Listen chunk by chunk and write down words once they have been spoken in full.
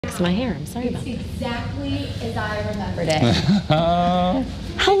fix my hair. I'm sorry about that. Exactly as I remembered it.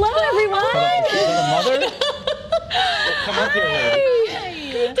 Hello, everyone. Mother? Come up here,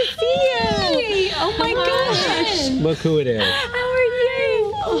 lady. Good to see you. Oh my gosh. Look who it is. How are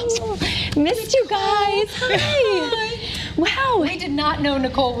you? Oh, missed you guys. Hi. Wow. We did not know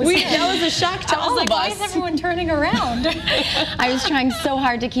Nicole was here. That was a shock to all of us. Why is everyone turning around? I was trying so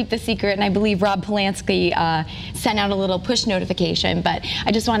hard to keep the secret, and I believe Rob Polanski sent out a little push notification, but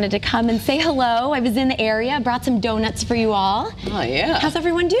I just wanted to come and say hello. I was in the area, brought some donuts for you all. Oh, yeah. How's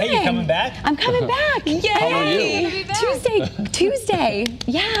everyone doing? Hey, you coming back? I'm coming back. Yay! How are you? Tuesday.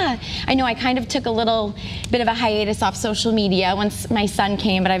 Yeah. I know I kind of took a little bit of a hiatus off social media once my son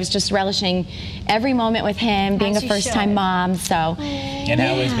came, but I was just relishing every moment with him, being a first-time mom. So. And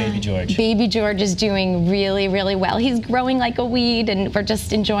how is baby George? Baby George is doing really, really well. He's growing like a weed, and we're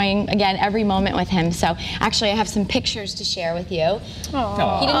just enjoying, again, every moment with him. So actually, I have some pictures to share with you.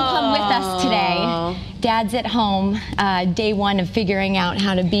 Aww. He didn't come with us today. Dad's at home, day one of figuring out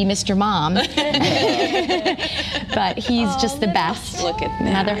how to be Mr. Mom. But he's just the best. Look at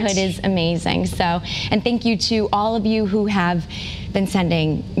that. Motherhood is amazing. So, and thank you to all of you who have been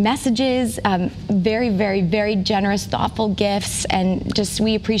sending messages, very, very, very generous, thoughtful gifts, and just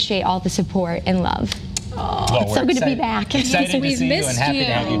we appreciate all the support and love. Well, It's so good to be back. Excited to see you and happy to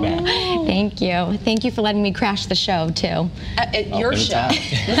have you back. Thank you. Thank you for letting me crash the show, too. Your show.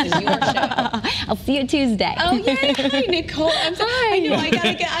 This is your show. I'll see you Tuesday. Oh, yay. Hi, Nicole. I'm so, I know,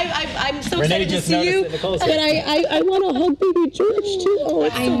 I'm so excited to see you. But I want to hug baby George, too. Oh,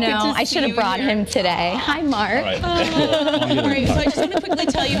 I know. I should have brought him today. Hi, Mark. All right, so I just want to quickly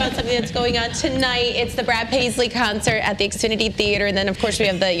tell you about something that's going on tonight. It's the Brad Paisley concert at the Xfinity Theater, and then, of course, we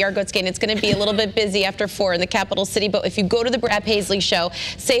have the Yard Goats game. It's going to be a little bit busy after 4 in the capital city, but if you go to the Brad Paisley show,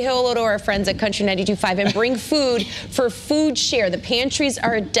 say hello to our friends at Country 92.5 and bring food for Food Share. The pantries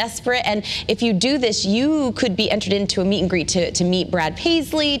are desperate, and if you do this, you could be entered into a meet and greet to meet Brad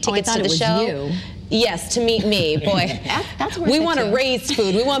Paisley, tickets to the show. You. Yes, to meet me, boy. That's worth we it want to too. raise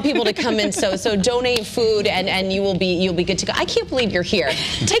food. We want people to come in, so donate food, and you'll be good to go. I can't believe you're here.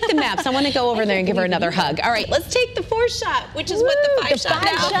 Take the maps. I want to go over there and give her another hug. All right, let's take the 4-shot, which is what the 5-shot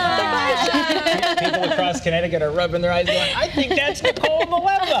now. The 5-shot. People across Connecticut are rubbing their eyes going, I think that's Nicole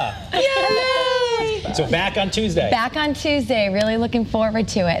Nalepa. Yay! So back on Tuesday. Back on Tuesday. Really looking forward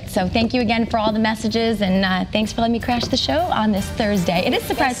to it. So thank you again for all the messages, and thanks for letting me crash the show on this Thursday. It is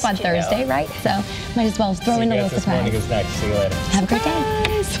Surprise Squad Thursday, right? So might as well throw in a little surprise. This morning is next. See you later. Have a great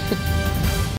day.